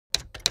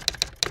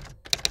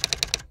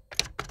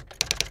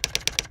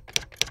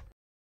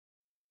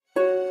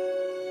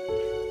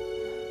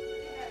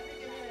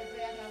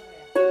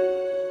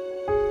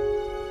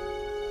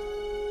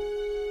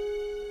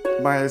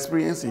My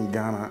experience in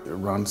Ghana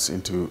runs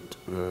into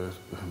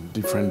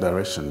different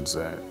directions.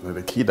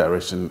 The key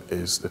direction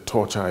is the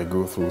torture I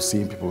go through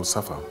seeing people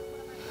suffer,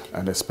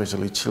 and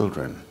especially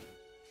children.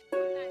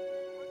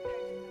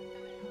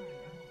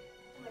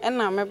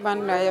 And I'm a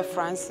band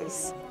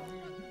Francis.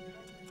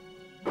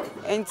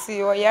 And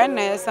see, or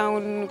yana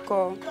sound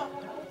call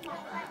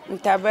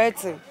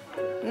Tabete.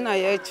 No,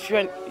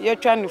 you're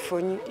trying to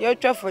phone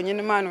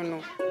you, man.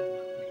 No,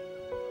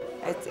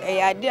 it's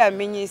a idea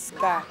mini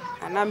scar,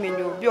 and I mean,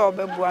 you'll be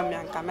over Buami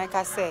and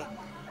Kameka say,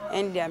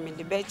 and I mean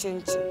the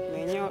betching,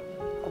 when you're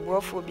a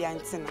wophobia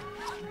and sinner.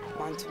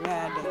 Want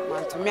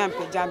to me and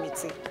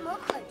pajamity.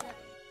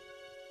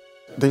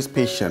 This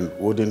patient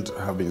wouldn't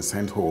have been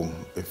sent home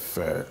if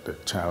the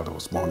child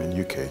was born in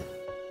UK.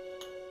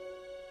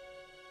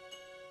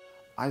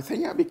 I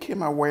think I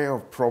became aware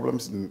of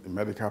problems in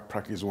medical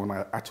practice when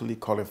I actually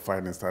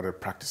qualified and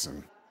started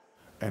practicing.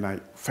 And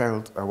I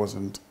felt I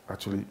wasn't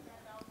actually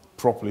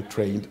properly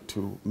trained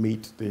to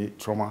meet the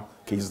trauma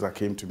cases that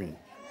came to me.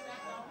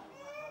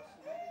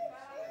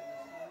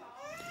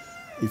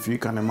 If you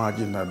can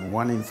imagine that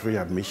 1 in 3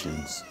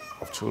 admissions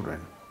of children,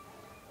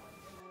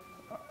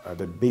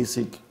 the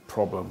basic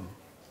problem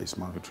is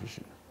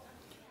malnutrition.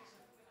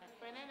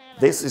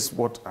 This is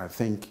what I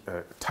think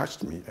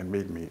touched me and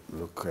made me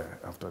look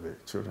after the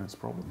children's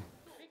problem.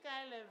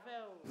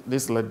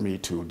 This led me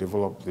to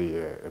develop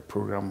a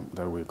program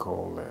that we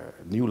call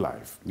New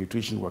Life,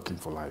 Nutrition Working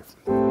for Life.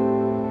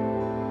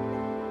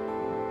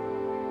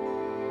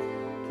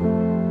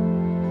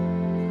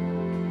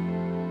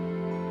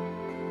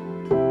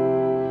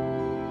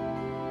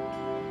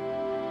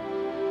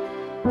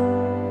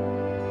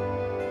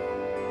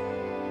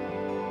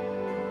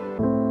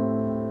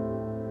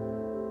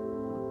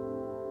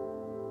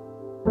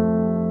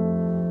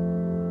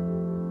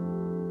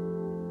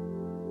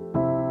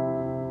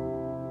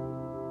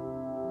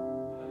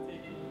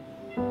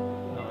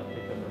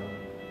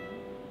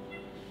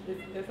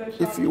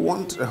 If you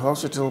want a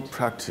hospital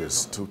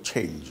practice to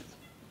change,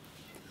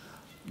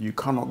 you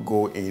cannot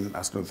go in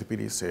as an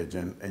orthopedic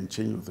surgeon and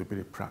change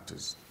orthopedic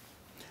practice.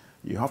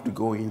 You have to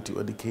go in to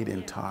educate the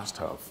entire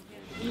staff.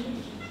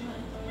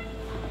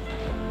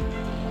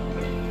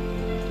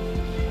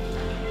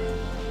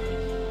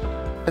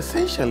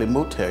 Essentially,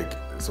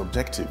 MOTEC's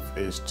objective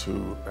is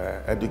to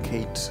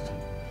educate,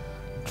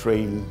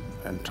 train,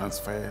 and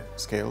transfer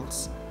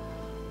skills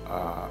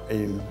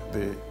in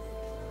the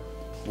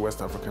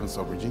West African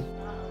sub-region.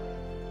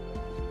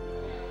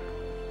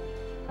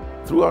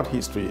 Throughout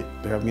history,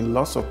 there have been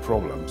lots of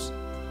problems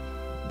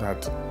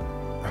that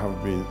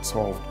have been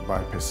solved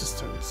by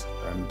persistence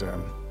and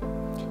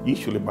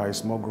usually by a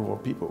small group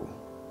of people.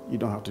 You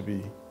don't have to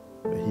be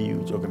a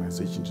huge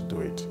organization to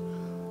do it.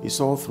 It's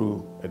all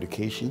through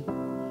education,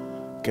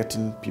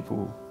 getting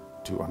people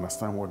to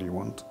understand what you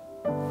want,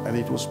 and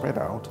it will spread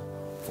out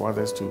for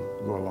others to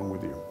go along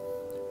with you.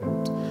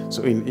 And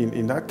so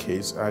in that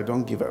case, I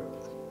don't give up.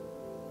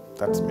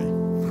 That's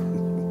me.